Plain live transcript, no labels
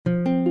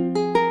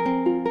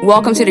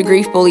Welcome to the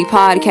Grief Bully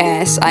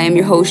Podcast. I am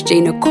your host,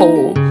 Jay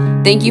Nicole.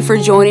 Thank you for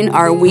joining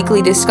our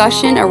weekly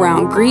discussion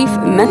around grief,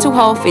 mental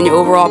health, and your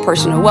overall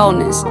personal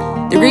wellness.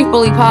 The Grief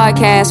Bully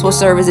Podcast will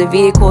serve as a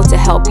vehicle to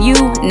help you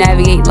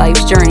navigate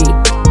life's journey.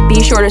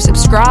 Be sure to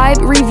subscribe,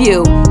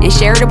 review, and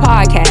share the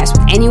podcast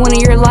with anyone in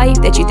your life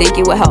that you think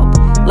it will help.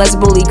 Let's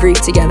bully grief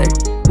together.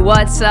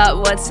 What's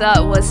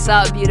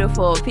up,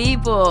 beautiful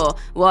people?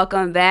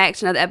 Welcome back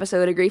to another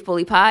episode of Grief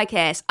Bully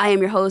Podcast. I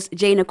am your host,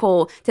 Jay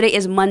Nicole. Today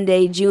is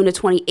Monday, June the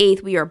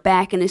 28th. We are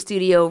back in the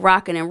studio,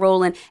 rocking and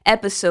rolling,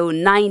 episode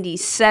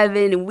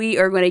 97. We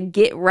are going to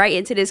get right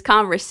into this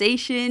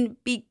conversation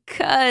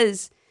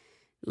because,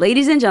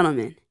 ladies and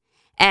gentlemen,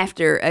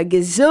 after a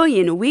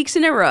gazillion weeks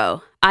in a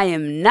row, I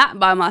am not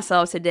by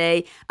myself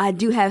today. I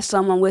do have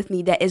someone with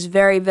me that is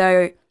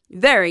very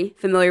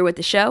familiar with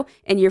the show,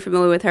 and you're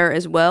familiar with her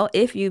as well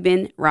if you've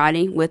been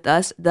riding with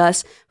us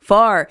thus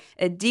far.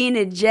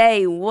 Adena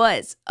Jay,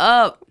 what's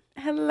up?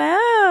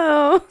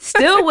 Hello.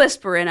 Still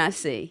whispering, I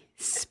see.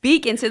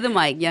 Speak into the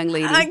mic, young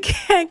lady. I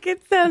can't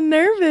get so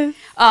nervous.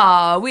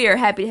 We are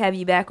happy to have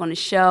you back on the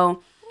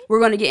show. We're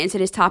going to get into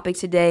this topic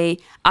today.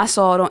 I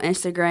saw it on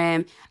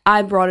Instagram.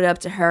 I brought it up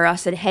to her. I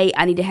said, hey,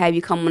 I need to have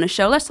you come on the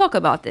show. Let's talk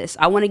about this.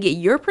 I want to get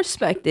your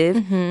perspective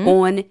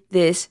on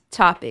this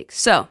topic.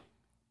 So,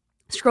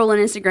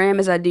 scrolling Instagram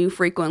as I do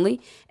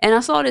frequently, and I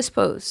saw this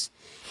post,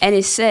 and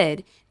it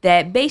said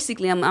that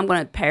basically, I'm going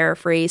to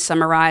paraphrase,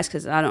 summarize,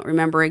 because I don't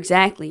remember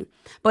exactly,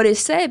 but it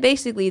said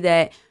basically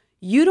that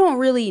you don't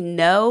really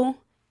know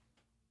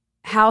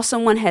how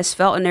someone has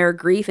felt in their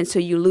grief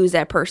until you lose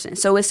that person.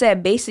 So it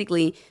said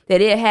basically that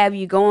it have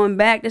you going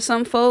back to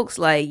some folks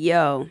like,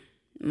 yo,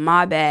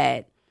 my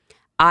bad.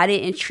 I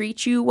didn't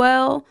treat you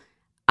well.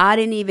 I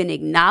didn't even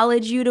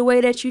acknowledge you the way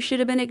that you should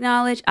have been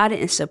acknowledged. I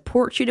didn't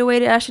support you the way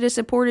that I should have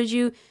supported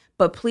you.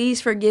 But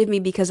please forgive me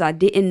because I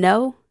didn't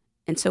know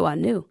until I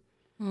knew.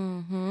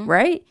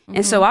 Right?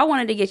 And so I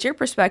wanted to get your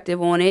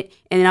perspective on it.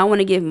 And then I want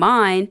to give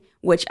mine,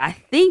 which I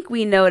think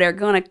we know they're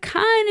going to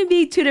kind of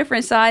be two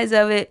different sides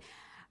of it.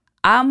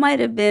 I might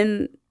have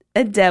been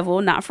a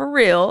devil, not for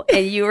real,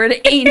 and you were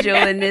the angel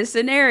in this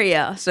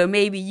scenario. So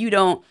maybe you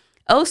don't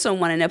owe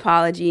someone an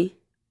apology,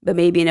 but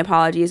maybe an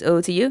apology is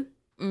owed to you.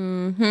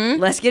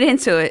 Let's get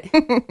into it.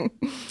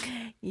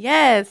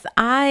 Yes,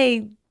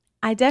 I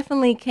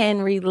definitely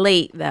can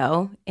relate,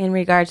 though, in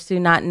regards to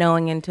not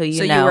knowing until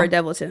you know. So you were a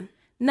devil, too?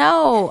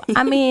 No.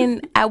 I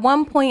mean, at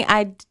one point,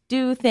 I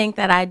do think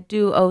that I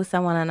do owe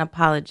someone an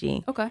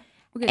apology. Okay.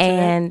 We'll get to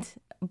that.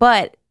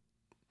 But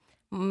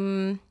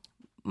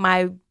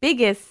my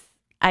biggest,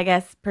 I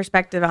guess,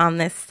 perspective on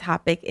this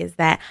topic is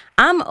that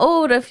I'm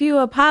owed a few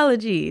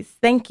apologies.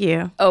 Thank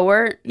you. Oh,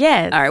 word?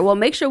 Yes. All right. Well,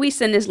 make sure we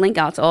send this link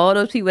out to all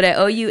those people that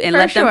owe you and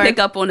let them pick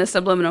up on the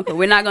subliminal code.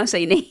 We're not going to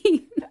say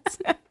names.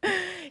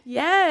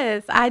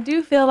 Yes, I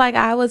do feel like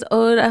I was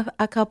owed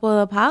a couple of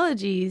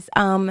apologies,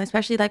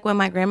 especially like when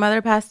my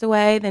grandmother passed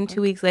away. Then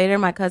 2 weeks later,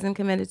 my cousin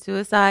committed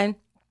suicide.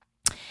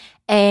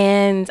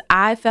 And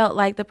I felt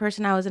like the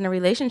person I was in a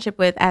relationship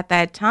with at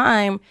that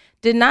time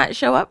did not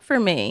show up for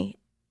me.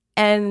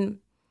 And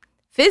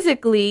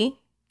physically,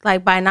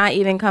 like by not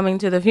even coming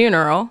to the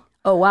funeral.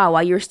 Oh, wow.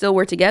 While you still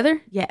were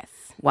together? Yes.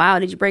 Wow.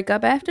 Did you break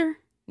up after?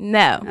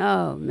 No.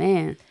 Oh,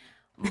 man.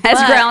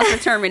 That's grounds for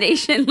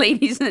termination,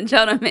 ladies and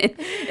gentlemen.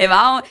 If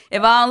I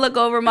don't look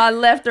over my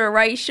left or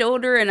right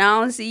shoulder and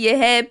I don't see your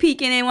head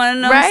peeking in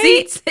one of those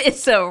seats,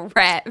 it's a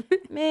wrap.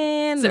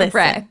 Man, it's a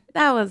wrap.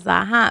 That was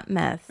a hot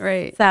mess.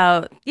 Right.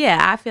 So, yeah,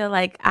 I feel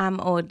like I'm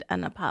owed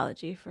an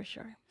apology for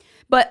sure.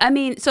 But, I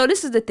mean, so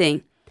this is the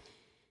thing.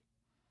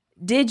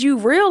 Did you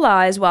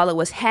realize while it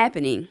was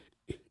happening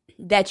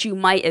that you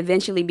might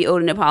eventually be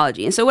owed an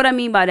apology? And so what I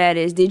mean by that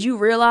is, did you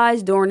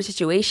realize during the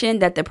situation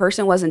that the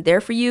person wasn't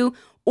there for you?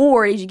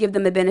 Or did you give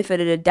them the benefit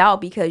of the doubt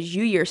because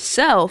you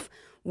yourself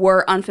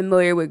were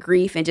unfamiliar with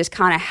grief and just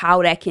kind of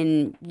how that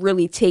can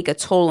really take a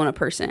toll on a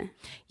person?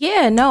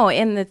 Yeah, no,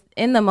 in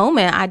the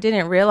moment, I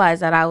didn't realize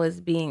that I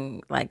was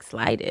being like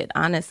slighted,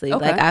 honestly.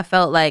 Okay. Like I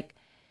felt like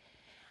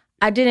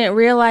I didn't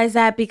realize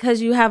that because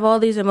you have all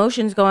these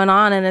emotions going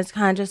on and it's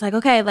kind of just like,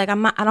 okay, like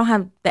I don't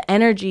have the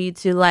energy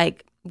to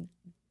like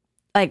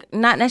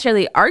not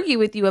necessarily argue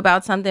with you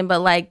about something, but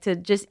like to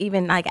just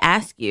even like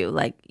ask you,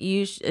 like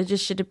it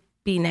just should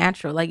be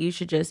natural. Like you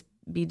should just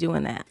be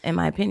doing that, in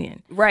my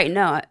opinion. Right.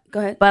 No, go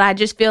ahead. But I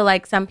just feel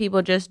like some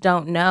people just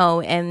don't know.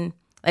 And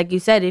like you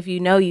said, if you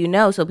know, you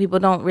know. So people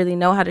don't really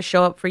know how to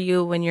show up for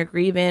you when you're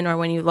grieving or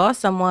when you lost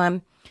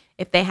someone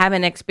if they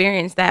haven't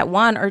experienced that,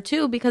 one, or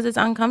two, because it's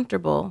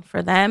uncomfortable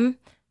for them.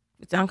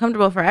 It's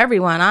uncomfortable for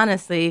everyone,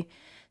 honestly.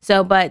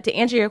 So, but to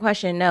answer your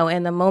question, no,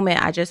 in the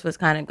moment, I just was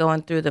kind of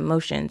going through the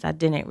motions. I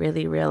didn't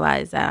really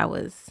realize that I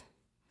was.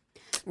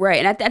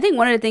 Right. And I think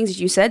one of the things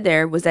that you said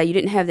there was that you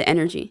didn't have the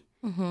energy.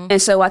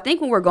 And so I think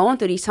when we're going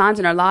through these times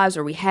in our lives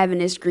where we're having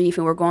this grief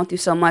and we're going through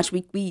so much,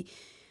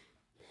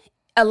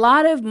 a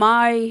lot of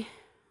my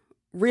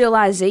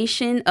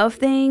realization of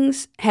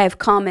things have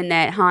come in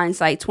that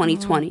hindsight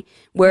 2020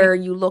 where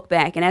you look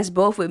back, and that's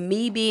both with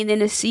me being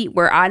in a seat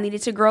where I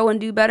needed to grow and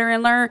do better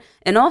and learn,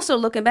 and also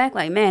looking back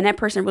like, man, that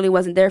person really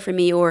wasn't there for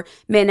me, or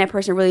man, that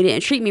person really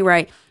didn't treat me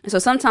right. And so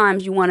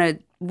sometimes you want to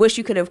wish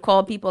you could have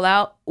called people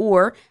out,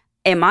 or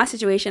in my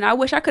situation, I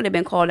wish I could have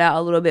been called out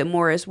a little bit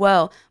more as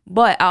well.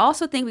 But I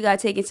also think we got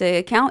to take into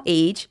account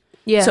age.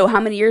 Yeah. So how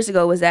many years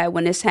ago was that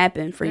when this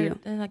happened for you?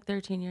 Like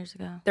 13 years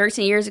ago.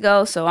 13 years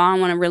ago. So I don't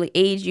want to really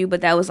age you,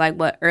 but that was like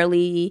what,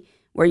 early,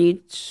 were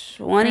you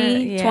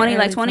 20? 20,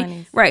 like 20?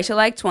 20s. Right. So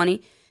like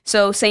 20.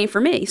 So same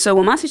for me. So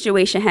when my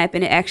situation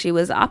happened, it actually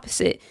was the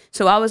opposite.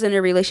 So I was in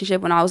a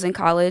relationship when I was in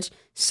college.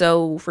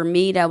 So for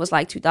me, that was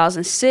like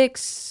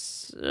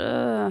 2006.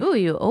 Ooh,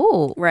 you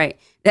old. Right.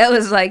 That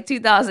was like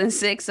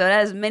 2006. So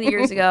that was many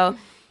years ago.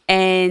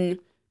 And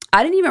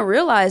I didn't even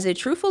realize it,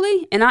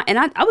 truthfully. And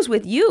I was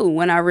with you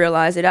when I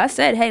realized it. I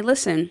said, hey,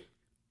 listen,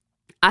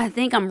 I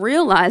think I'm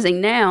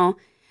realizing now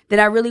that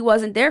I really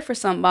wasn't there for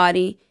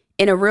somebody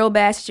in a real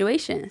bad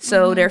situation.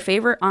 So their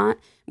favorite aunt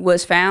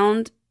was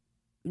found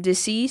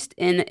deceased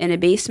in a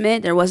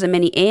basement. There wasn't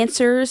many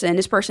answers. And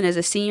this person is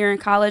a senior in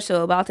college,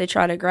 so about to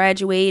try to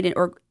graduate,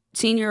 or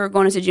senior or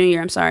going into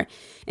junior,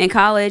 in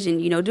college, and,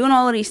 doing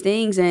all of these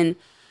things. And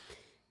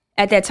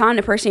at that time,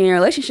 the person you're in a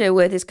relationship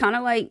with is kind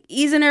of like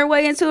easing their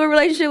way into a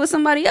relationship with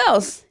somebody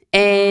else.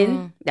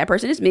 And that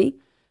person is me.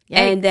 Yikes.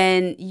 And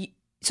then,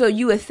 so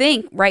you would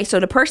think, right? So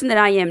the person that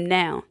I am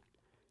now,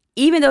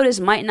 even though this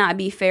might not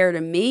be fair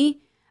to me,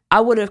 I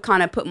would have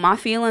kind of put my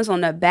feelings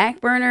on the back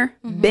burner,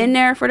 been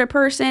there for the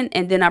person,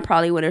 and then I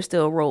probably would have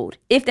still rolled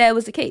if that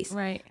was the case.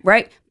 Right.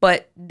 Right.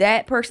 But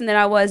that person that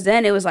I was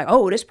then, it was like,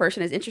 oh, this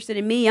person is interested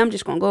in me. I'm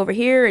just going to go over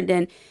here. And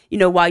then,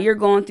 while you're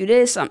going through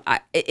this,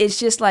 it's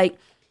just like,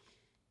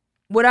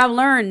 what I've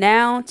learned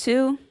now,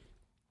 too,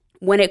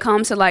 when it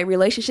comes to, like,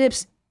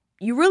 relationships,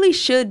 you really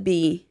should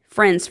be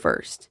friends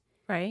first.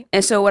 Right.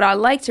 And so what I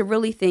like to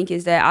really think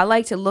is that I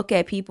like to look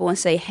at people and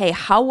say, hey,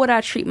 how would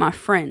I treat my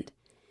friend?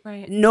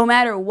 Right. No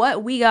matter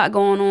what we got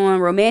going on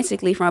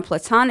romantically from a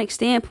platonic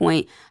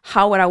standpoint,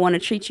 how would I want to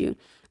treat you?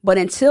 But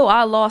until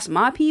I lost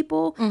my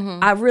people,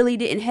 I really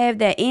didn't have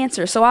that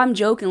answer. So I'm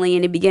jokingly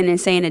in the beginning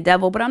saying the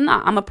devil, but I'm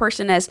not. I'm a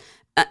person that's,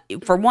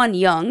 for one,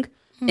 young,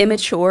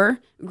 immature,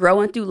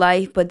 growing through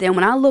life. But then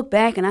when I look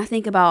back and I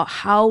think about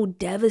how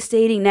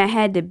devastating that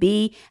had to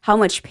be, how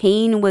much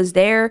pain was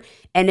there,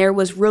 and there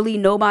was really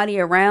nobody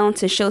around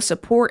to show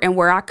support, and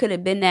where I could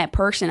have been that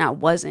person, I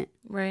wasn't.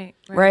 Right.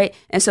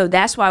 And so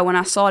that's why when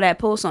I saw that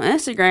post on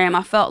Instagram,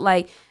 I felt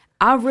like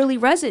that really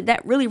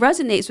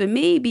resonates with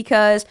me,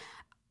 because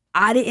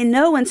I didn't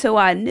know until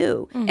I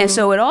knew. And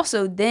so it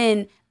also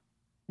then,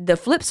 the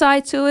flip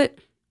side to it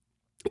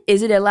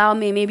is it allowed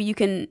me, maybe you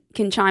can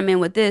chime in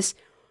with this,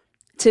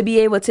 to be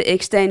able to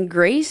extend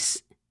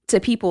grace to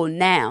people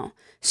now.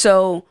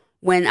 So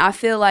when I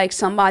feel like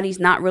somebody's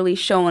not really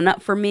showing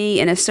up for me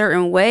in a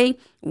certain way,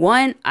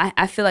 one,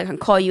 I feel like I can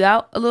call you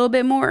out a little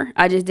bit more.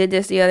 I just did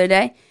this the other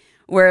day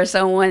where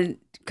someone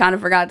kind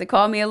of forgot to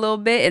call me a little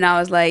bit, and I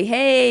was like,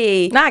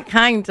 hey. Not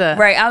kinda.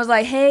 Right. I was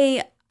like,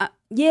 hey,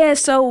 yeah,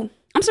 so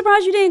I'm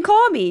surprised you didn't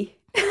call me.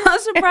 I'm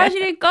surprised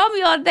you didn't call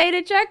me all day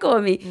to check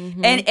on me.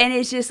 And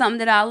it's just something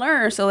that I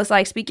learned. So it's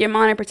like, speak your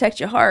mind and protect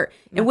your heart.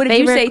 And what did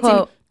you say to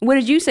me? What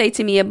did you say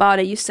to me about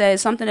it? You said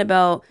something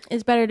about,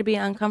 it's better to be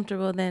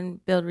uncomfortable than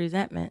build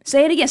resentment.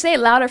 Say it again. Say it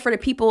louder for the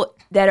people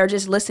that are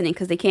just listening,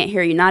 because they can't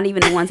hear you. Not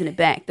even the ones in the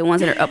back. The ones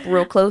that are up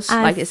real close,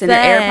 like it's in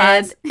their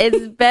AirPods.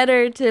 It's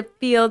better to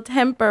feel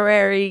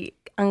temporary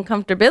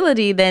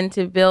uncomfortability than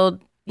to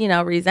build,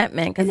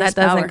 resentment, because that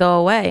doesn't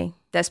go away.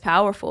 That's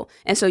powerful.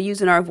 And so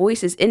using our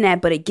voices in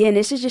that. But again,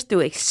 this is just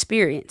through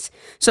experience.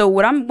 So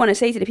what I'm going to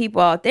say to the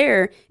people out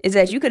there is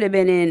that you could have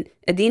been in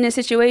Adena's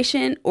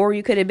situation, or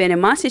you could have been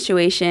in my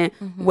situation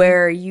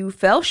where you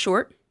fell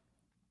short.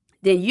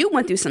 Then you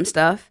went through some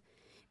stuff,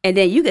 and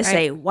then you could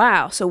say,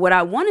 wow. So what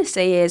I want to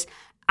say is,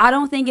 I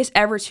don't think it's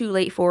ever too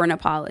late for an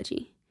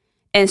apology.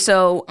 And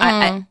so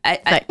I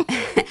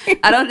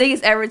don't think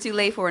it's ever too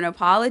late for an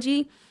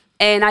apology.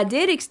 And I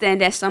did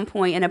extend at some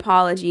point an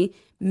apology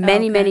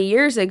many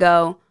years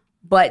ago,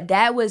 but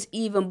that was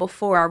even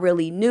before I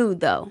really knew,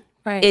 though.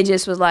 Right. It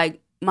just was like,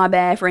 my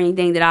bad for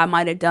anything that I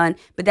might have done,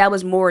 but that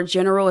was more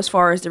general as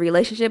far as the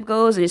relationship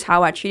goes and just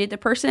how I treated the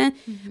person.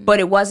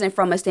 But it wasn't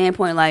from a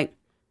standpoint like,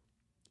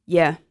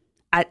 yeah,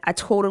 I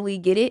totally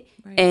get it,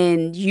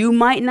 and you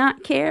might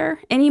not care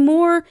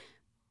anymore.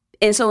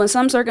 And so in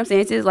some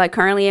circumstances, like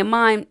currently in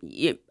mine,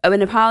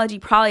 an apology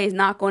probably is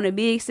not going to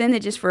be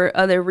extended just for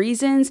other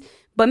reasons.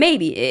 But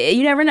maybe,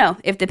 you never know.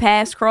 If the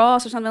paths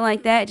cross or something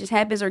like that, it just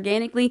happens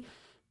organically,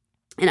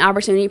 an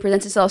opportunity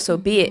presents itself, so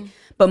be it.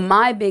 But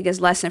my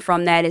biggest lesson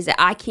from that is that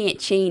I can't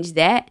change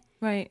that.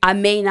 Right. I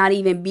may not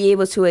even be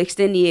able to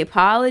extend the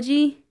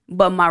apology,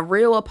 but my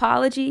real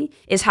apology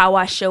is how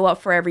I show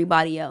up for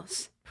everybody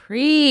else.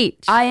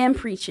 Preach. I am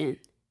preaching.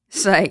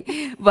 It's like,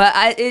 but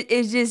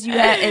it's just,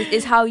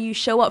 it's how you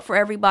show up for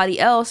everybody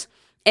else.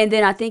 And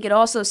then I think it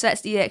also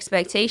sets the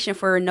expectation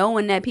for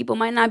knowing that people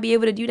might not be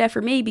able to do that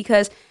for me,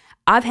 because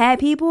I've had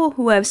people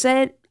who have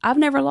said, I've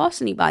never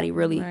lost anybody,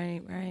 really.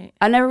 Right.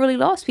 I never really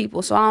lost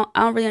people, so I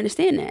don't really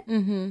understand that,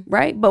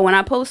 right? But when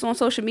I post on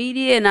social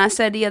media, and I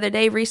said the other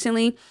day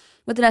recently,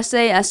 what did I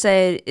say? I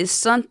said, it's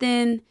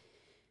something,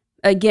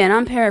 again,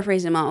 I'm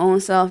paraphrasing my own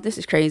self. This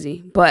is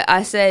crazy. But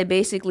I said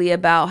basically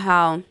about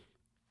how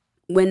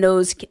when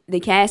the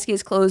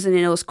casket's closing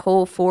and those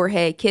cold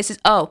forehead kisses,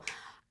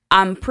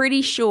 I'm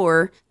pretty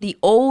sure the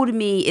old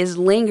me is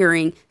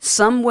lingering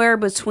somewhere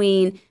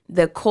between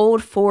the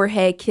cold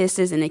forehead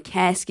kisses and the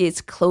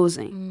casket's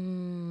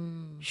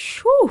closing.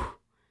 Whew.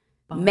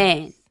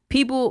 Man,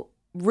 people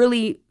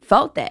really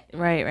felt that.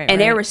 Right. And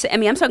they were, I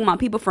mean, I'm talking about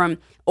people from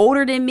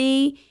older than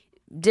me,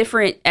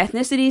 different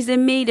ethnicities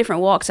than me,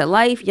 different walks of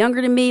life,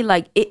 younger than me,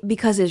 like it,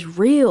 because it's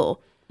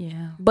real.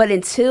 Yeah. But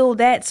until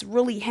that's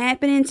really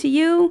happening to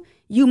you,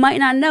 you might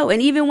not know.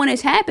 And even when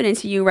it's happening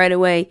to you right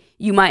away,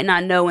 you might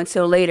not know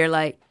until later,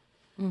 like,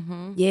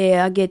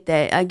 yeah, I get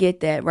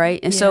that, right?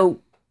 And so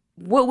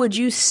what would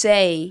you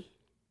say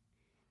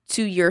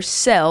to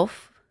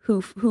yourself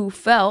who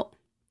felt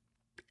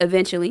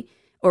eventually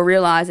or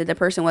realized that the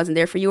person wasn't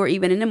there for you, or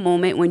even in the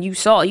moment when you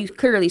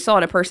clearly saw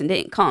the person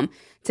didn't come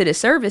to the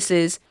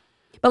services,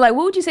 but like,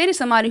 what would you say to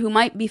somebody who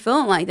might be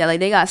feeling like that, like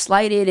they got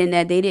slighted and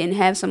that they didn't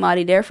have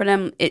somebody there for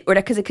them, or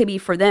that because it could be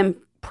for them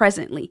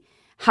presently?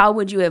 How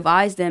would you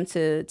advise them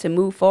to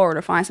move forward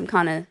or find some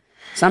kind of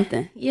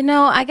something? You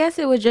know, I guess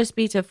it would just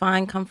be to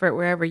find comfort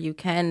wherever you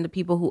can. The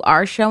people who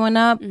are showing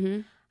up,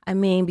 I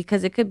mean,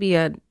 because it could be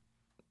a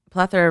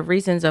plethora of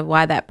reasons of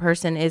why that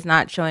person is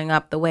not showing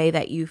up the way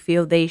that you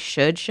feel they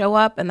should show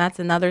up. And that's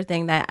another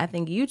thing that I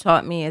think you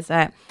taught me, is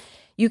that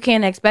you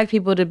can't expect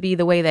people to be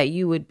the way that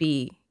you would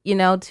be, you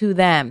know, to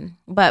them.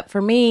 But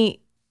for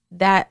me,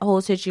 that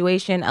whole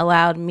situation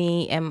allowed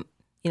me, and,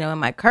 you know, in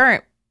my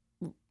current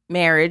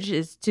marriage,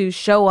 is to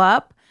show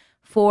up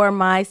for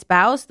my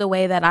spouse the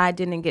way that I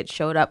didn't get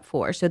showed up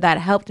for. So that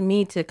helped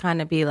me to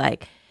kind of be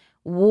like,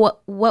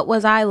 what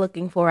was I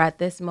looking for at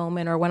this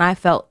moment, or when I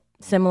felt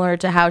similar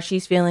to how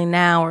she's feeling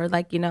now, or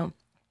like, you know,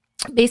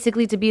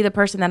 basically to be the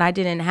person that I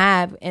didn't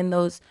have in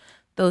those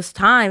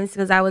times,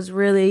 because I was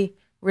really,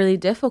 really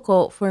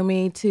difficult for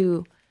me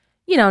to,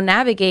 you know,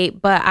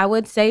 navigate. But I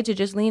would say to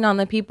just lean on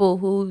the people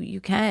who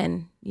you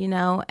can, you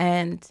know,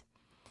 and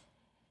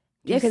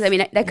yeah, because I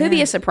mean, that could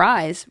be a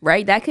surprise,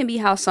 right? That can be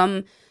how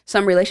some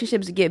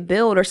relationships get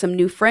built, or some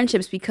new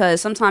friendships,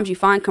 because sometimes you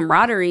find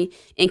camaraderie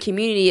in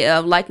community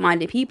of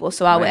like-minded people.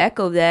 So I would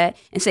echo that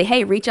and say,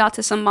 hey, reach out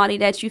to somebody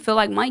that you feel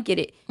like might get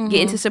it.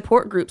 Get into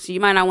support groups. So you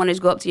might not want to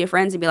just go up to your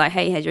friends and be like,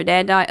 hey, has your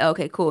dad died?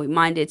 Okay, cool.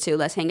 Mine did too.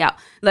 Let's hang out.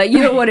 Like,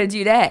 you don't want to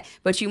do that.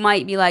 But you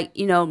might be like,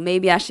 you know,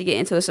 maybe I should get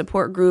into a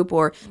support group,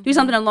 or do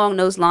something along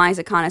those lines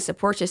to kind of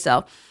support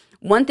yourself.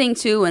 One thing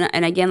too,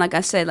 and again, like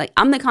I said, like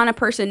I'm the kind of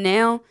person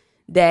now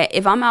that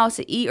if I'm out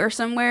to eat or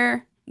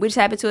somewhere, which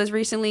happened to us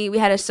recently, we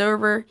had a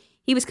server,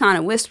 he was kind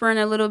of whispering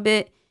a little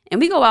bit,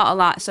 and we go out a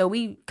lot, so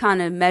we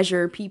kind of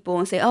measure people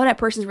and say, oh, that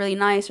person's really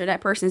nice, or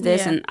that person's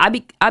this, and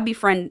I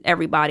befriend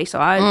everybody, so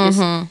I just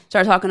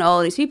started talking to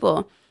all these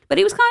people, but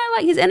he was kind of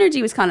like, his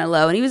energy was kind of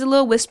low, and he was a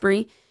little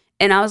whispery,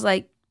 and I was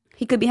like,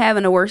 he could be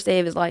having the worst day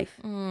of his life.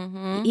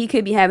 He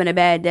could be having a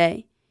bad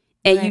day,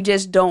 and you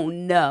just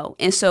don't know.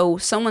 And so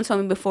someone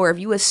told me before, if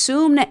you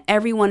assume that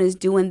everyone is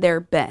doing their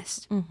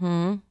best,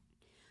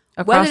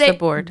 across the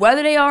board,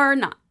 whether they are or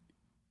not,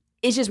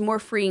 it's just more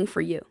freeing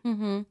for you.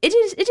 It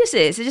just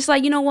is. It's just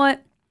like, you know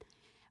what?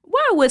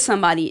 Why would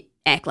somebody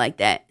act like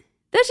that?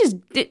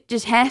 It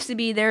just has to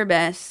be their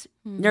best.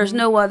 There's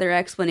no other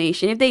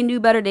explanation. If they knew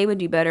better, they would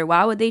do better.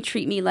 Why would they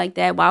treat me like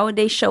that? Why would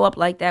they show up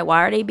like that?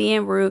 Why are they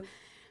being rude?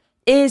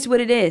 It is what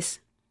it is.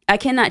 I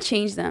cannot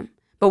change them.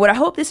 But what I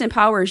hope this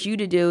empowers you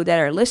to do, that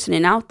are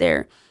listening out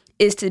there,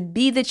 is to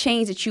be the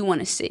change that you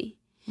want to see.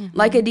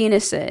 Like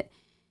Adena said,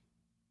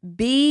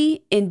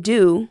 be and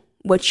do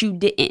what you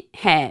didn't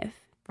have.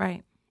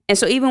 Right. And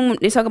so even when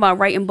they talk about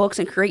writing books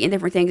and creating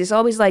different things, it's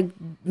always like,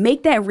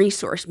 make that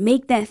resource,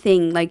 make that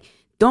thing. Like,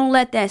 don't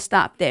let that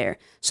stop there.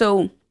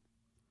 So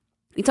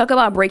we talk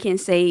about breaking,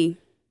 say,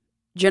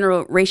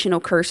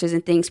 generational curses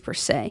and things per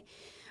se.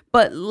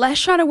 But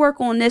let's try to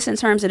work on this in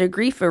terms of the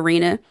grief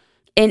arena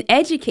and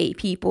educate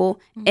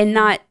people and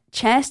not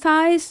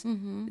chastise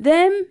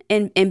them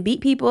and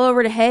beat people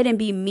over the head and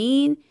be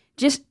mean.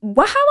 How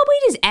about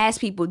we just ask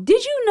people,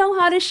 did you know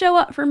how to show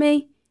up for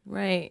me?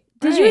 Right.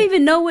 Did you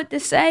even know what to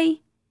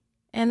say?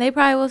 And they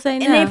probably will say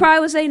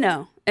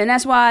no. And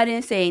that's why I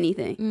didn't say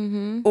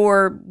anything.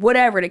 Or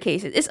whatever the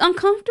case is. It's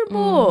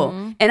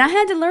uncomfortable. And I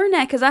had to learn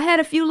that, because I had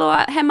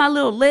I had my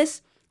little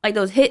list, like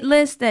those hit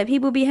lists that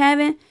people be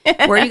having,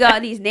 where you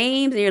got these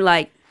names and you're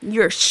like,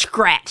 you're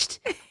scratched.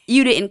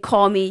 You didn't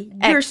call me.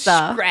 You're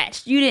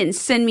scratched. You didn't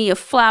send me a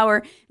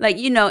flower. Like,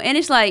 you know, and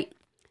it's like,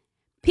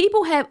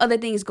 people have other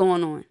things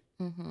going on.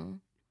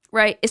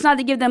 Right? It's not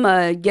to give them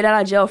a get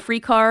out of jail free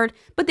card,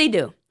 but they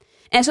do.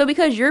 And so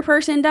because your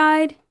person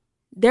died,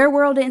 their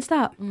world didn't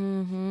stop.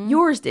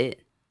 Yours did.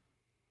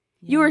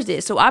 Yours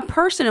did. So I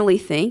personally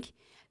think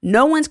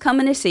no one's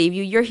coming to save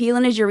you. Your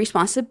healing is your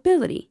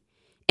responsibility.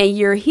 And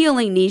your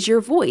healing needs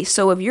your voice.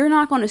 So if you're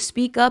not going to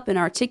speak up and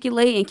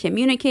articulate and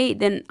communicate,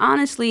 then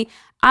honestly,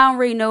 I don't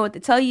really know what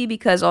to tell you,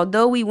 because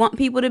although we want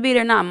people to be,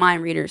 they're not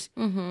mind readers.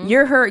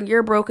 Your hurt and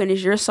your broken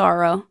is your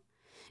sorrow.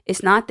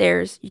 It's not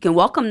theirs. You can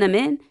welcome them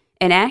in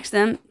and ask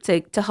them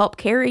to help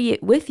carry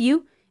it with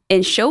you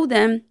and show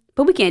them.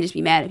 But we can't just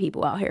be mad at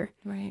people out here.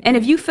 Right. And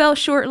if you fell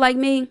short like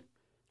me,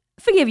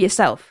 forgive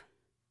yourself.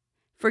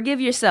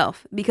 Forgive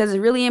yourself, because it's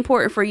really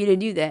important for you to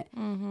do that,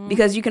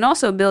 because you can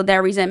also build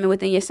that resentment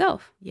within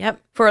yourself. Yep.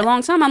 For a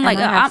long time, I'm like,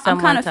 I'm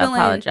kind of feeling.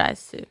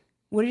 Apologize to.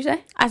 What did you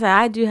say? I said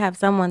I do have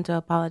someone to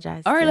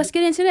apologize. All right, let's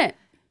get into that.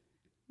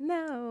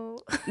 No.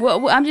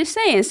 Well, I'm just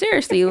saying,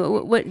 seriously.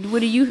 What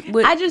do you?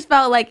 I just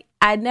felt like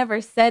I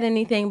never said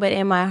anything, but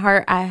in my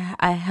heart,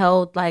 I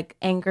held like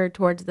anger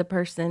towards the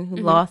person who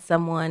lost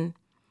someone,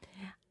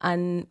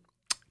 and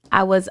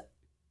I was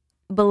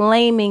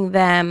blaming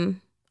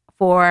them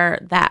for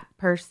that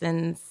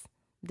person's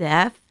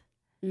death.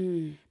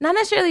 Not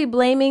necessarily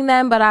blaming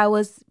them, but I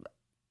was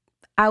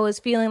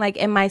feeling like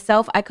in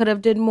myself I could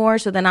have did more.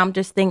 So then I'm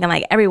just thinking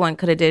like everyone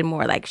could have did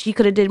more. Like she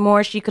could have did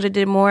more. She could have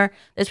did more.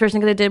 This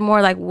person could have did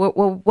more. Like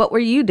what were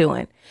you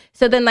doing?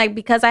 So then like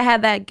because I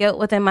had that guilt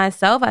within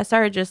myself, I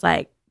started just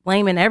like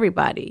blaming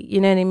everybody.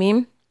 You know what I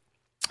mean?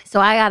 So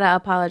I gotta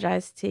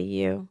apologize to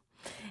you.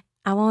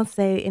 I won't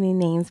say any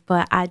names,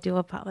 but I do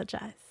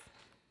apologize.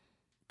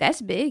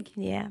 That's big.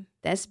 Yeah.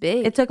 That's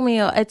big. It took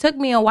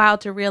me a while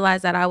to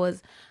realize that I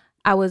was,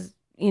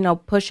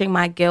 pushing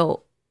my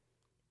guilt,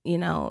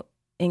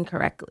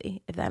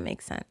 incorrectly, if that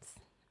makes sense.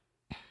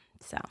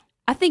 So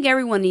I think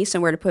everyone needs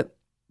somewhere to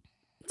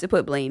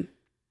put blame.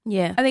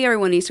 Yeah. I think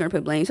everyone needs somewhere to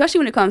put blame, especially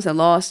when it comes to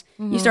loss.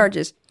 You start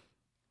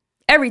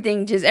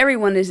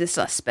everyone is a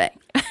suspect.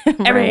 Right.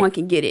 Everyone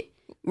can get it.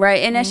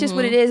 Right. And that's just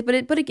what it is.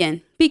 But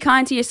again, be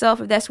kind to yourself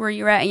if that's where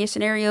you're at in your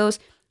scenarios.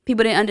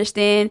 People didn't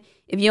understand.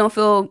 If you don't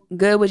feel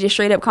good with just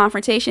straight up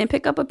confrontation,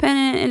 pick up a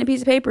pen and a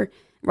piece of paper.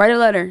 Write a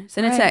letter.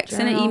 Send a text.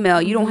 Send an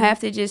email. You don't have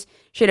to just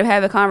straight up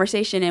have a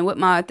conversation. And what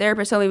my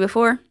therapist told me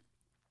before,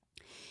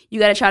 you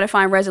got to try to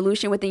find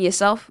resolution within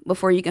yourself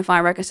before you can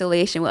find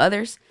reconciliation with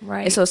others.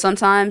 Right. And so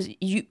sometimes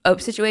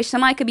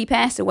somebody could be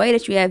passed away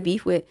that you have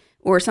beef with,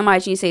 or somebody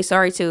that you say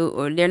sorry to,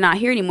 or they're not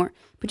here anymore.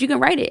 But you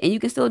can write it and you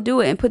can still do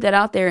it and put that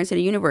out there into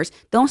the universe.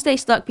 Don't stay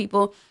stuck,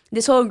 people.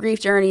 This whole grief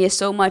journey is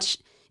so much.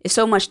 It's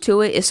so much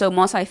to it. It's so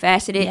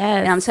multifaceted. Yes.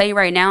 And I'm telling you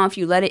right now, if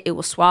you let it, it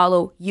will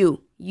swallow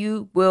you.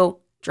 You will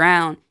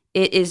drown.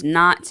 It is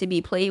not to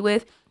be played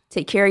with.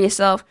 Take care of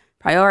yourself.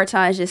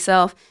 Prioritize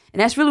yourself.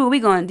 And that's really what we're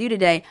going to do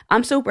today.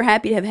 I'm super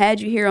happy to have had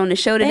you here on the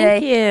show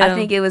today. Thank you. I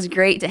think it was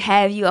great to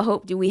have you. I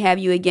hope that we have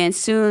you again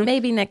soon.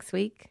 Maybe next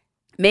week.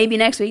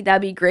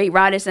 That'd be great.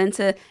 Ride us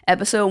into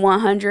episode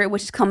 100,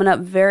 which is coming up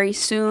very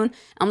soon.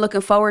 I'm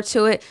looking forward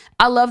to it.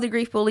 I love the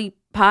Grief Bully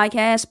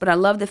podcast, but I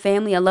love the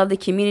family. I love the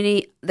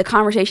community, the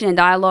conversation and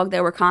dialogue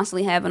that we're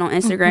constantly having on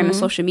Instagram and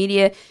social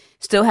media.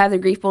 Still have the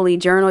Grief Bully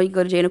journal. You can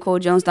go to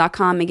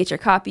janicolejones.com and get your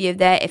copy of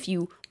that. If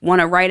you want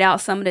to write out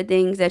some of the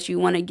things that you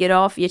want to get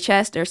off your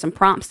chest, there's some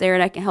prompts there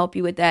that can help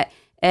you with that.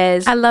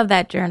 I love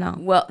that journal.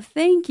 Well,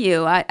 thank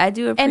you. I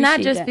do appreciate that. And not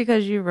just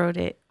because you wrote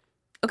it.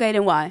 Okay,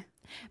 then why?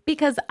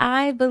 Because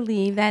I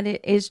believe that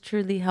it is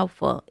truly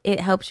helpful. It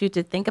helps you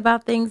to think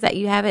about things that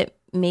you haven't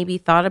maybe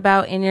thought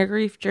about in your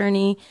grief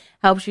journey,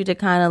 helps you to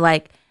kind of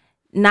like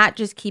not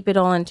just keep it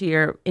all in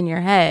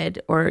your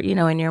head or,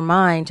 in your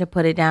mind, to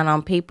put it down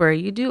on paper.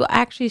 You do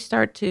actually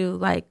start to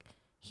like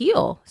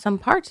heal some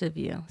parts of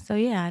you. So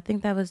yeah, I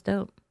think that was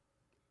dope.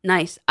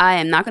 Nice. I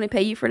am not going to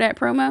pay you for that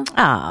promo.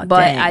 Oh,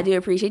 but dang. I do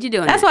appreciate you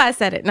doing That's that. why I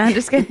said it. No, I'm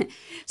just kidding.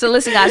 So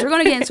listen, guys, we're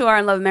going to get into our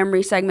In Love and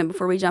Memory segment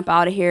before we jump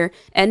out of here.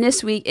 And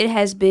this week, it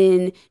has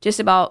been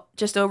just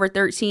over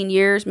 13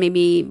 years,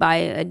 maybe by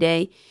a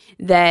day,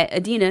 that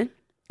Adena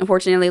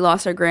unfortunately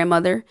lost her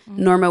grandmother,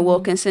 Norma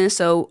Wilkinson.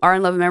 So our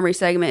In Love and Memory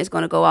segment is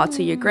going to go out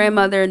to your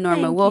grandmother,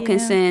 Norma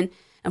Wilkinson.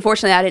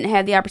 Unfortunately, I didn't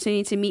have the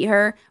opportunity to meet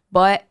her,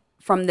 but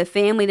from the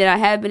family that I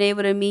have been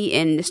able to meet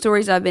and the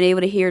stories I've been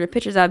able to hear, the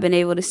pictures I've been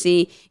able to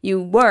see, you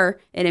were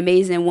an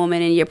amazing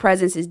woman, and your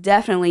presence is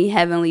definitely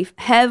heavily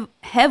felt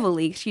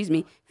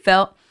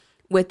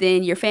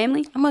within your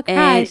family. I'm going to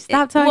cry.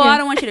 Stop talking. Well, I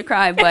don't want you to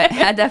cry, but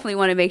I definitely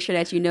want to make sure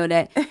that you know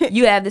that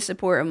you have the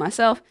support of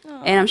myself.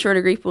 And I'm sure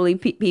the Grief Bully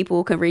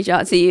people can reach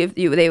out to you if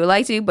they would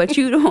like to, but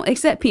you don't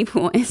accept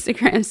people on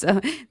Instagram,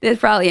 so that's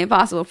probably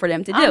impossible for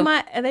them to do.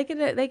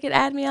 They could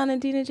add me on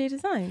Adena Jay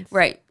Designs.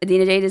 Right.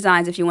 Adena Jay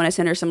Designs, if you want to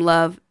send her some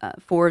love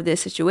for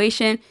this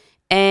situation.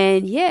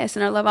 And yeah,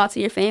 send our love out to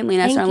your family.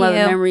 And that's our Love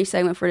and Memory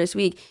segment for this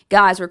week.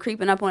 Guys, we're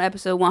creeping up on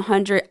episode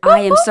 100.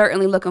 I am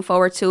certainly looking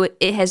forward to it.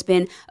 It has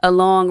been a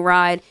long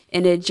ride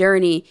and a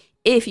journey.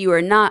 If you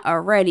are not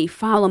already,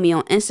 follow me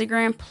on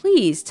Instagram.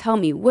 Please tell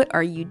me, what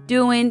are you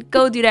doing?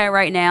 Go do that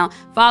right now.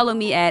 Follow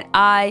me at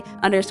 _am_J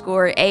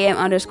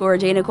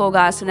Nicole.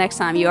 Guys, till next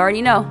time, you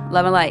already know.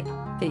 Love and light.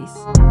 Peace.